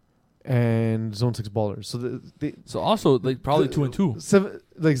Squad, and Zone 6 ballers. So So also like probably 2-2.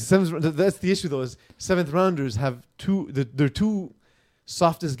 That's the issue though. Is seventh rounders have their two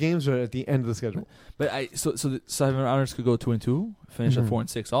softest games are at the end of the schedule. But so the 7 rounders could go 2-2, finish at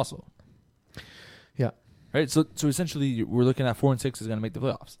 4-6 also. Yeah. Right. So essentially we're looking at 4-6 is going to make the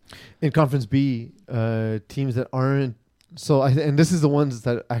playoffs. In Conference B, teams that aren't and this is the ones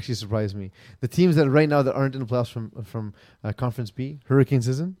that actually surprised me. The teams that right now that aren't in the playoffs from Conference B, Hurricanes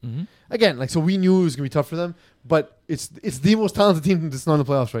isn't. Mm-hmm. Again, so we knew it was gonna be tough for them, but it's the most talented team that's not in the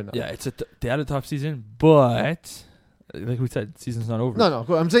playoffs right now. Yeah, they had a tough season, but like we said, season's not over. No.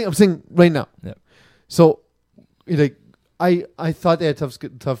 I'm saying right now. Yeah. So, I thought they had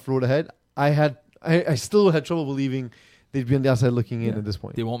tough road ahead. I still had trouble believing they'd be on the outside looking in at this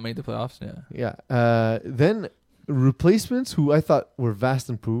point. They won't make the playoffs. Yeah. Yeah. Then replacements, who I thought were vast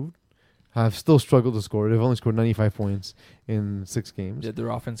improved, have still struggled to score. They've only scored 95 points in 6 games. Yeah, their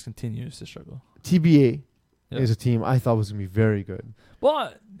offense continues to struggle. TBA is a team I thought was going to be very good.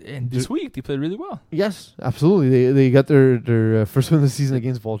 Well, and this week they played really well. Yes, absolutely. They got their first win of the season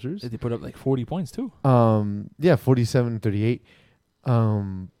against Vultures. They put up like 40 points too. 47-38.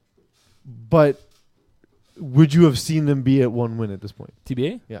 But would you have seen them be at 1 win at this point?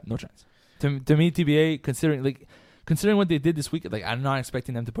 TBA? Yeah. No chance. To me, TBA, considering what they did this week, like I'm not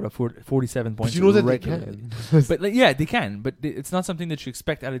expecting them to put up 47 points. But you know that regularly. they can. But they can. But it's not something that you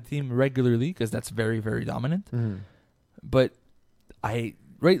expect out of the team regularly because that's very, very dominant. Mm. But like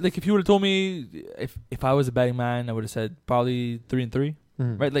if you would have told me if I was a betting man, I would have said probably 3-3.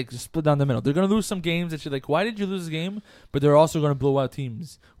 Mm. Right, like just split down the middle. They're gonna lose some games that you're like, why did you lose this game? But they're also gonna blow out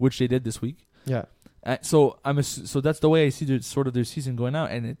teams, which they did this week. Yeah. So that's the way I see their season going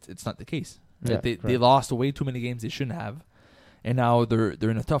out, and it's not the case. Right? Yeah, they lost way too many games they shouldn't have, and now they're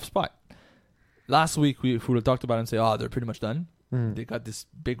in a tough spot. Last week if we would have talked about it and say, they're pretty much done. Mm. They got this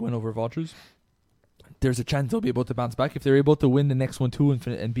big win over Vultures. There's a chance they'll be able to bounce back if they're able to win the next one too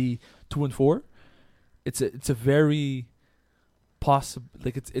and be 2-4. It's a very possible,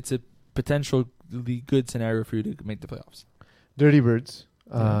 like it's a potentially good scenario for you to make the playoffs. Dirty Birds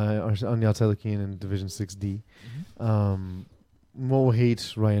are on the outside looking in Division 6D. Mm-hmm. Mo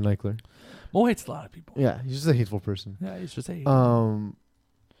hates Ryan Eichler. Mo hates a lot of people. Yeah, he's just a hateful person. Yeah, he's just a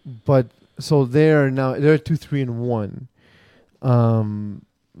but so they're 2-3-1.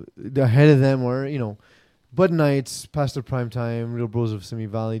 The ahead of them are Bud Knights, past their prime time, Real Bros of Simi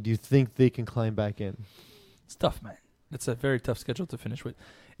Valley. Do you think they can climb back in? It's tough, man. It's a very tough schedule to finish with.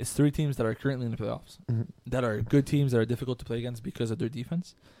 It's 3 teams that are currently in the playoffs that are good teams that are difficult to play against because of their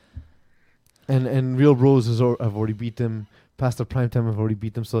defense. And Real Bros have already beat them. Past their prime time have already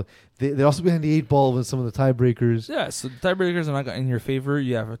beat them. So they're also behind the 8 ball with some of the tiebreakers. Yeah, so the tiebreakers are not in your favor.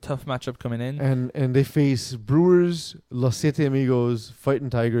 You have a tough matchup coming in. And they face Brewers, Los Siete Amigos, Fighting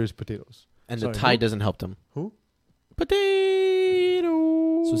Tigers, Potatoes. And the tie doesn't help them. Who?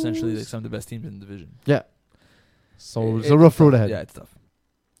 Potatoes. So essentially like some of the best teams in the division. Yeah. So it's a rough road ahead. Yeah, it's tough.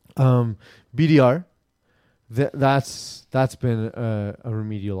 BDR, that's been a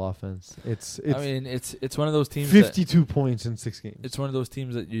remedial offense. It's one of those teams. 52 points in 6 games. It's one of those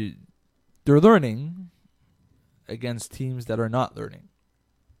teams that they're learning against teams that are not learning.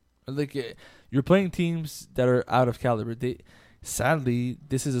 Like you're playing teams that are out of caliber. Sadly,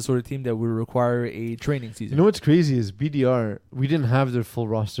 this is a sort of team that would require a training season. You know what's crazy is BDR. We didn't have their full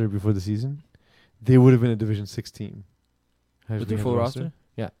roster before the season. They would have been a Division 6 team. With their full roster?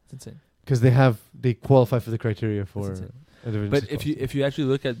 Yeah, it's insane. Because they qualify for the criteria for a Division 6 But if you actually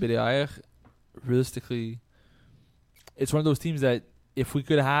look at BDR, realistically, it's one of those teams that if we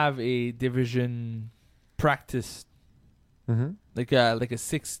could have a division practice, like a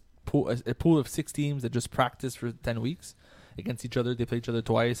pool of 6 teams that just practice for 10 weeks against each other, they play each other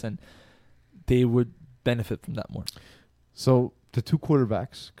twice, and they would benefit from that more. So the 2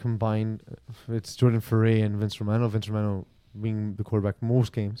 quarterbacks combined, it's Jordan Ferre and Vince Romano. Vince Romano being the quarterback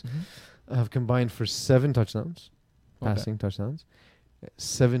most games, have combined for 7 touchdowns, passing touchdowns,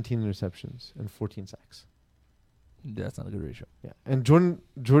 17 interceptions, and 14 sacks. That's not a good ratio. Yeah, and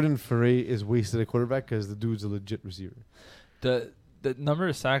Jordan Ferre is wasted at quarterback because the dude's a legit receiver. The number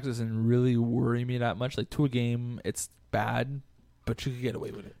of sacks doesn't really worry me that much. Like 2 a game, it's bad, but you could get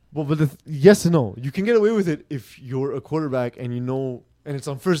away with it. Well, but yes and no. You can get away with it if you're a quarterback and and it's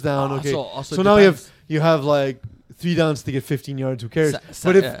on first down. Okay, so now you have like 3 downs to get 15 yards. Who cares?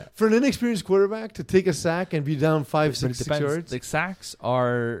 But for an inexperienced quarterback to take a sack and be down 6 yards, like sacks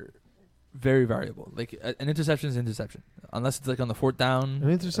are very variable. Like an interception is an interception, unless it's like on the 4th down. An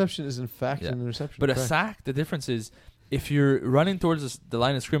interception is in fact an interception. But correct. A sack, the difference is if you're running towards the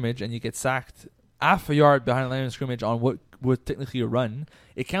line of scrimmage and you get sacked half a yard behind the line of scrimmage on what with technically a run,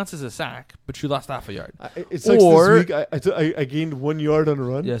 it counts as a sack, but you lost half a yard. It sucks Or- this week. I gained 1 yard on a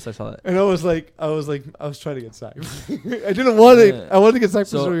run. Yes, I saw that. And I was trying to get sacked. I didn't want it. Yeah. I wanted to get sacked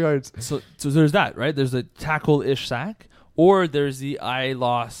for So- 0 yards. So there's that, right? There's a tackle-ish sack, or there's the I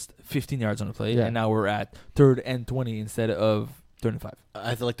lost 15 yards on the play, Yeah. and now we're at 3rd and 20 instead of 3rd and 5.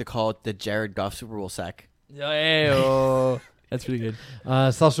 I like to call it the Jared Goff Super Bowl sack. Yeah, that's pretty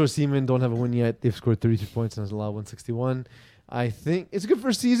good. South Shore Seamen don't have a win yet. They've scored 32 points and has allowed 161. I think it's a good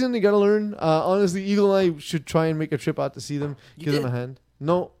first season. They got to learn. Honestly, Eagle and I should try and make a trip out to see them. You Give them did? a hand.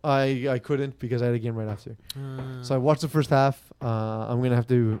 No, I couldn't because I had a game right after. So I watched the first half. I'm going to have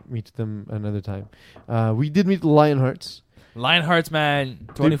to meet them another time. We did meet the Lionhearts. Lionhearts, man,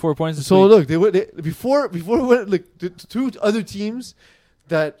 24 points this So week. look, before we went, like the two other teams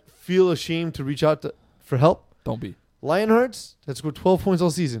that feel ashamed to reach out for help. Don't be. Lionhearts that scored 12 points all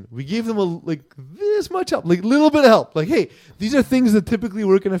season. We gave them this much help, like little bit of help. Like, hey, these are things that typically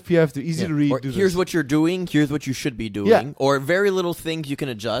work in FPF. They're easy to read. Or do here's this. what you're doing. Here's what you should be doing. Yeah. Or very little things you can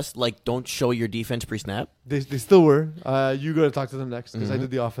adjust, like don't show your defense pre-snap. They still were. You got to talk to them next because I Mhm.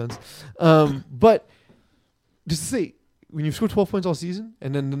 did the offense. But just to say, when you score 12 points all season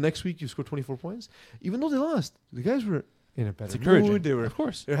and then the next week you score 24 points, even though they lost, the guys were in a It's better encouraging. mood. Of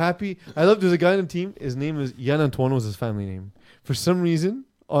course. They're happy. I love. There's a guy on the team. His name is Jan Antoine. Was his family name. For some reason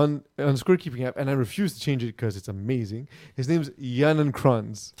on scorekeeping app, and I refuse to change it because it's amazing. His name's Janan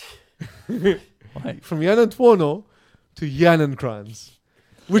Kranz. Why? From Jan Antuono to Janan Kranz,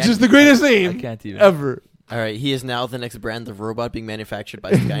 which Jan- is the greatest I name can't even. ever. All right, he is now the next brand of robot being manufactured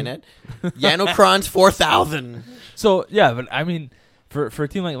by Skynet. Yanocrons 4000. So, yeah, but I mean, for a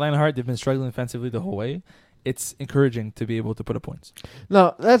team like Lionheart, they've been struggling offensively the whole way. It's encouraging to be able to put up points.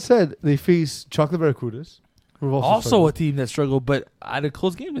 Now that said, they face Chocolate Barracudas, who have Also struggled. a team that struggled, but had a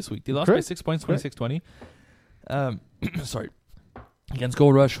close game this week. They lost by Correct. 6 points, 26-20. Sorry. Against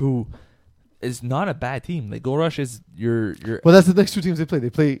Gold Rush, who is not a bad team. Like, Gold Rush is your Well, that's the next two teams they play. They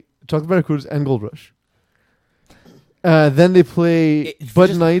play Chocolate Barracudas and Gold Rush. Then they play Bud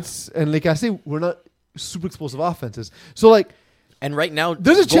just- Knights and Lake Casse. We're not super explosive offenses, so like And right now,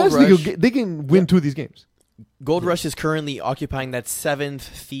 there's a chance Gold Rush, they can win 2 of these games. Gold Rush is currently occupying that 7th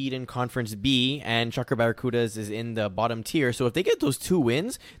feed in Conference B, and Chakra Barracudas is in the bottom tier. So if they get those 2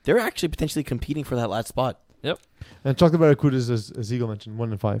 wins, they're actually potentially competing for that last spot. And Chocolate Barracudas, as Eagle mentioned,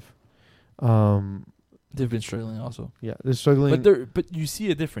 1-5. they've been struggling also. Yeah, they're struggling. But you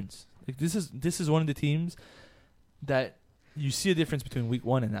see a difference. Like, this is one of the teams that you see a difference between week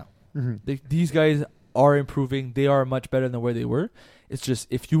 1 and now. Mhm. These guys are improving. They are much better than where they were. It's just,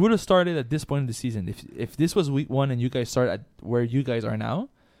 if you would have started at this point in the season, if this was week 1 and you guys start at where you guys are now,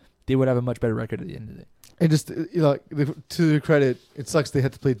 they would have a much better record at the end of the day. And just to their credit, it sucks they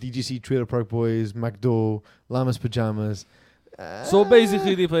had to play DGC, Trailer Park Boys, McDo, Llamas Pajamas. So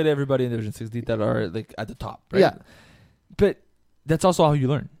basically, they played everybody in Division 6D that are like at the top, right? Yeah. But that's also how you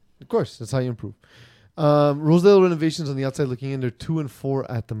learn. Of course, that's how you improve. Rosedale Renovations on the outside looking in. They're 2-4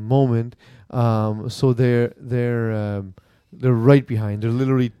 at the moment. So they're right behind. They're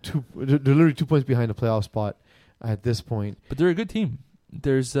literally 2 points behind the playoff spot at this point. But they're a good team.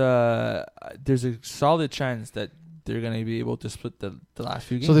 There's a solid chance that they're gonna be able to split the last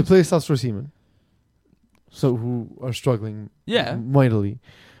few games. So they play South Shore Seamen, so who are struggling Yeah. mightily.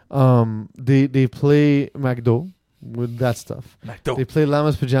 They play McDo with that stuff. They play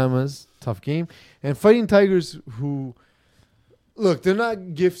Llamas Pajamas, tough game. And Fighting Tigers, who, look, they're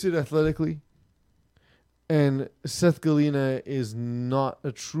not gifted athletically. And Seth Galina is not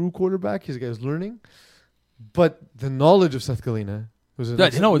a true quarterback. His guy's learning. But the knowledge of Seth Galina... Yeah,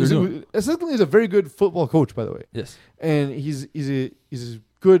 they know what they're doing. Seth Galina is a very good football coach, by the way. Yes. And he's a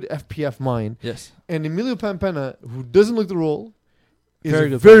good FPF mind. Yes. And Emilio Pampena, who doesn't look the role, is Very a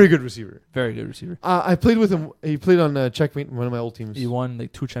good very good receiver. Very good receiver. I played with him. He played on Checkmate, one of my old teams. He won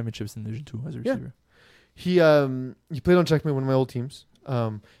like 2 championships in Division 2 as a Yeah. receiver. He played on Checkmate, one of my old teams.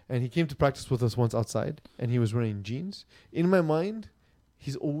 And he came to practice with us once outside, and he was wearing jeans. In my mind,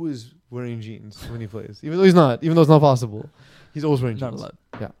 he's always wearing jeans when he plays, even though it's not possible. He's always wearing Not jeans.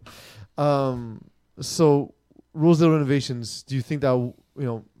 allowed. So Rosedale Renovations, do you think that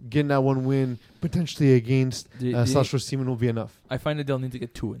getting that 1 win potentially against South Shore Seaman will be enough? I find that they'll need to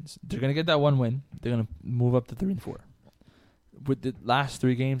get 2 wins. They're gonna get that 1 win. They're gonna move up to 3-4. With the last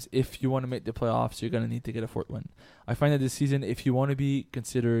 3 games, if you want to make the playoffs, you're gonna need to get a 4th win. I find that this season, if you want to be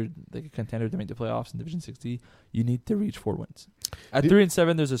considered like a contender to make the playoffs in Division 6D, you need to reach 4 wins. At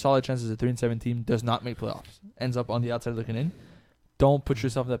 3-7, there's a solid chance that a 3-7 team does not make playoffs, ends up on the outside looking in. Don't put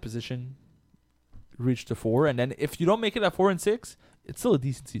yourself in that position. Reach to 4, and then if you don't make it at 4-6, it's still a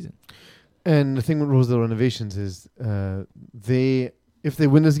decent season. And the thing with Rosedale Renovations is if they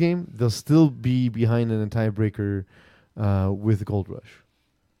win this game, they'll still be behind in a tiebreaker with Gold Rush.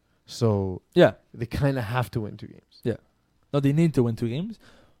 So Yeah. they kind of have to win 2 games. No, they need to win 2 games.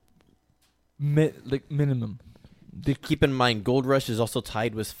 Minimum. Keep in mind, Gold Rush is also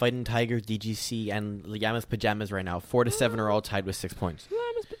tied with Fighting Tiger, DGC, and Yama's Pajamas right now. 4 to 7 are all tied with 6 points.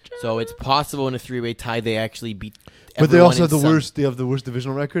 So it's possible in a 3-way tie they actually beat. But they also have in the worst. They have the worst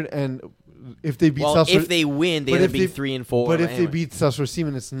divisional record, and if they beat Well, South if they win, they're but gonna if be they- 3 and 4. but if anyway. they beat South Shore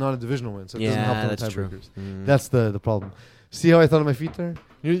Seaman, it's not a divisional win, so it doesn't help them with that's true. tiebreakers. Mm. That's the problem. See how I thought on my feet there?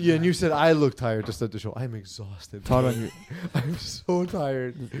 And you said I look tired to start the show. I'm exhausted. Todd on your. I'm so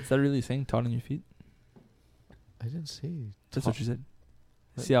tired. Is that really saying Todd on your feet? I didn't say That's what you said.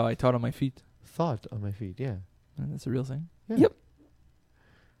 What? See how I Todd on my feet? thought on my feet. Yeah. That's a real thing. Yeah. Yep.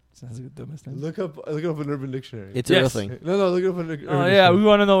 Sounds like the dumbest thing. Look up an Urban Dictionary. It's a real Yes. thing. No, look it up an Urban Oh Dictionary. yeah, we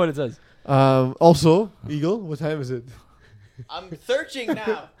want to know what it says. Also, Eagle, what time is it? I'm searching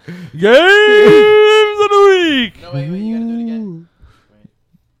now. Games of the week. No, wait, you gotta do it again.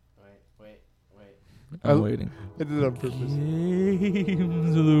 Wait. I'm I'll- waiting. I did it on purpose.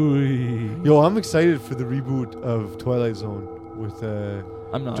 Games of the week. Yo, I'm excited for the reboot of Twilight Zone with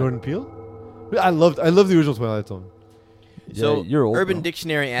I'm not. Jordan Peele. I love the original Twilight Zone. Yeah, So, you're old. Urban bro.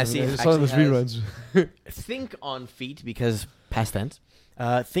 Dictionary I essay just saw it in actually the has reruns. think on feet because past tense.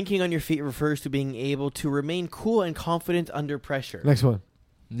 Thinking on your feet refers to being able to remain cool and confident under pressure. Next one.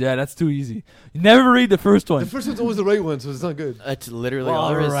 Yeah, that's too easy. You never read the first one. The first one's always the right one, so it's not good. That's literally Well, all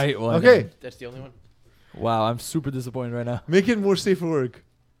there the is. right one. Okay, That's the only one. Wow, I'm super disappointed right now. make it more safe for work.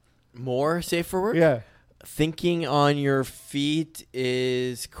 More safe for work? Yeah. Thinking on your feet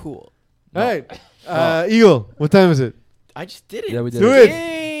is cool. All right. Eagle, what time is it? I just did it. Yeah, we did Do it. it.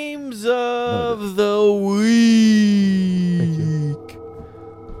 Games of the week. Thank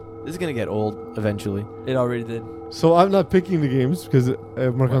you. This is gonna get old eventually. It already did. So I'm not picking the games because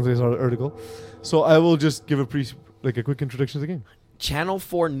Mark Anthony's article. So I will just give a quick introduction to the game. Channel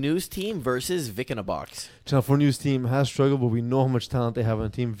 4 news team versus Vic in a Box. Channel 4 News team has struggled, but we know how much talent they have on the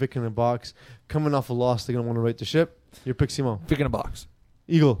team. Vic in a box, coming off a loss, they're going to want to right the ship. Your pick, Simon. Pick in a box.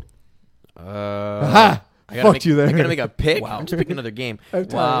 Eagle. I Aha! gotta Fucked make, you there. I gotta make a pick. Wow. I'm just picking another game. I'm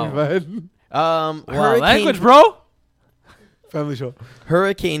Wow. tired, man. Wow, Hurricane, language, bro. Family show.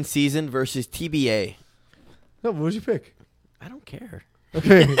 Hurricane season versus TBA. No, what would you pick? I don't care.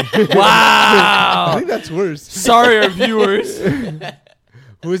 Okay. I Wow. think that's worse. Sorry, our viewers.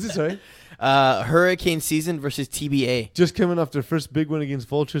 Who is it, sorry? Hurricane season versus TBA. Just coming off their first big win against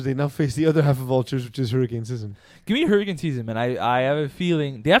Vultures, they now face the other half of Vultures, which is Hurricane Season. Give me Hurricane season, man. I have a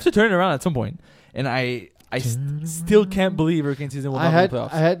feeling they have to turn it around at some point, and I still can't believe Hurricane season will not win the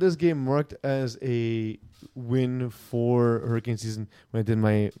playoffs. I had this game marked as a win for Hurricane Season when I did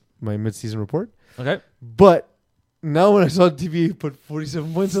my mid-season report. Okay. But now when I saw TVA put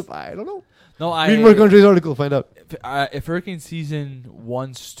 47 points up, I don't know. No, Read Mark Andre's article, find out. if Hurricane season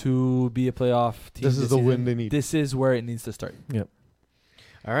wants to be a playoff team, This is the season, win they need. This is where it needs to start.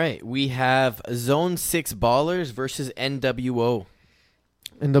 All right, we have Zone 6 Ballers versus NWO.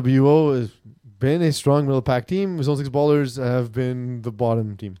 NWO has been a strong middle pack team. Zone 6 Ballers have been the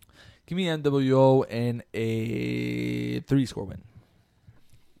bottom team. Give me NWO and a 3-score win.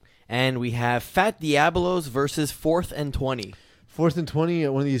 And we have Fat Diablos versus 4th and 20. 4th and 20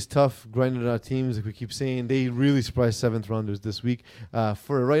 at one of these tough, grinded out teams, like we keep saying. They really surprised 7th rounders this week.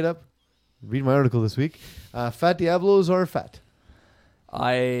 For a write-up, read my article this week. Fat Diablos are fat.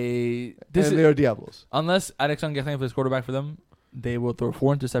 They are Diablos. unless Alexandre Gertin plays quarterback for them, they will throw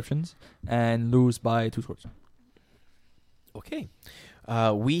 4 interceptions and lose by 2 scores. Okay.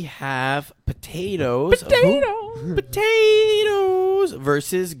 We have Potatoes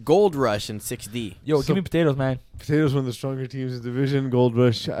versus Gold Rush in 6D. Yo, So- give me potatoes, man. Potatoes, one of the stronger teams in the division. Gold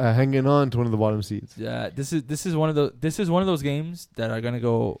Rush hanging on to one of the bottom seeds. Yeah, this is one of those games that are gonna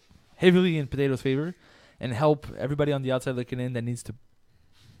go heavily in potatoes' favor and help everybody on the outside looking in that needs to,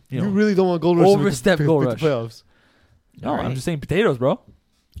 You really don't want Gold Rush overstep to Gold make Rush. the playoffs. No, Alright. I'm just saying potatoes, bro.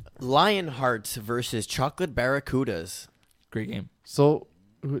 Lionhearts versus Chocolate Barracudas. Great game. So,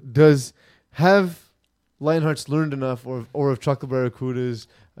 have Lionhearts learned enough, or if Chocolate Barracudas,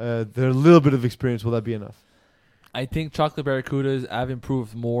 they're a little bit of experience, will that be enough? I think Chocolate Barracudas have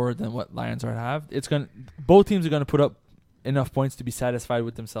improved more than what Lionsheart have. Both teams are gonna put up enough points to be satisfied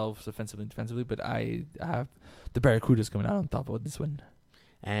with themselves offensively and defensively, but I have the Barracudas coming out on top of this win.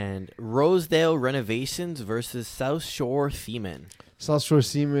 And Rosedale Renovations versus South Shore Seamen. South Shore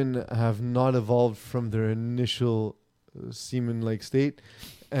Seamen have not evolved from their initial Seaman-like state.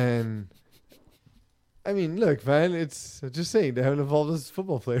 And, I mean, look, man, it's just saying, they haven't evolved as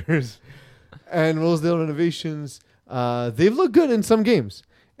football players. and Rosedale renovations, they've looked good in some games,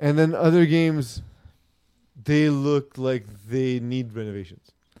 and then other games, they look like they need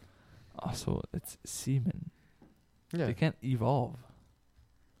renovations. Also, it's semen. Yeah, They can't evolve.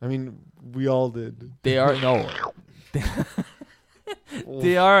 I mean, we all did. They are no.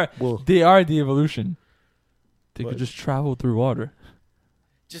 They are. Well, They are the evolution. They What? could just travel through water.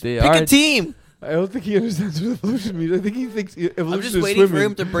 Just They pick are- a team. I don't think he understands what evolution means. I think he thinks evolution I'm just is waiting for swimming.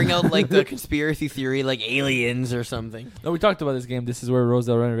 him to bring out like the conspiracy theory, like aliens or something. No, we talked about this game. This is where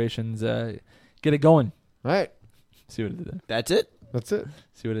Rosedale renovations get it going. All right, See what it did there. That's it. that's it.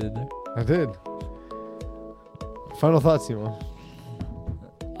 See what it did there. I did. Final thoughts, Simon.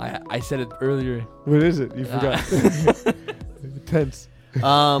 I said it earlier. What is it? You forgot. Tense.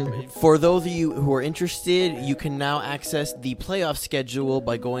 For those of you who are interested, you can now access the playoff schedule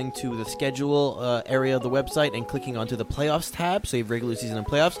by going to the schedule area of the website and clicking onto the playoffs tab. So you have regular season and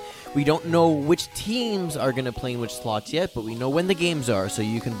playoffs. We don't know which teams are going to play in which slots yet, but we know when the games are. So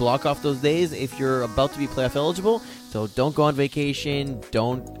you can block off those days if you're about to be playoff eligible. So don't go on vacation.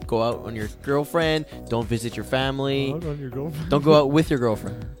 Don't go out on your girlfriend. Don't visit your family. Out on your girlfriend. Don't go out with your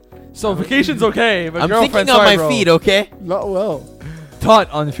girlfriend. So vacation's okay, but I'm girlfriend, thinking on sorry, my bro. feet, okay? Not well. Taut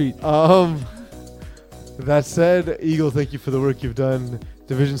on the feet. That said, Eagle, thank you for the work you've done.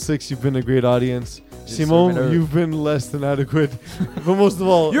 Division 6, you've been a great audience. Yes, Simone, sir. you've been less than adequate. But most of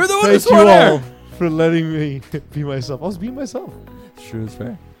all, You're the one thank who you swore there. all for letting me be myself. I was being myself. True, it's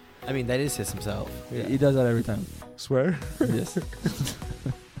fair. I mean, that is himself. He does that every time. Swear. Yes.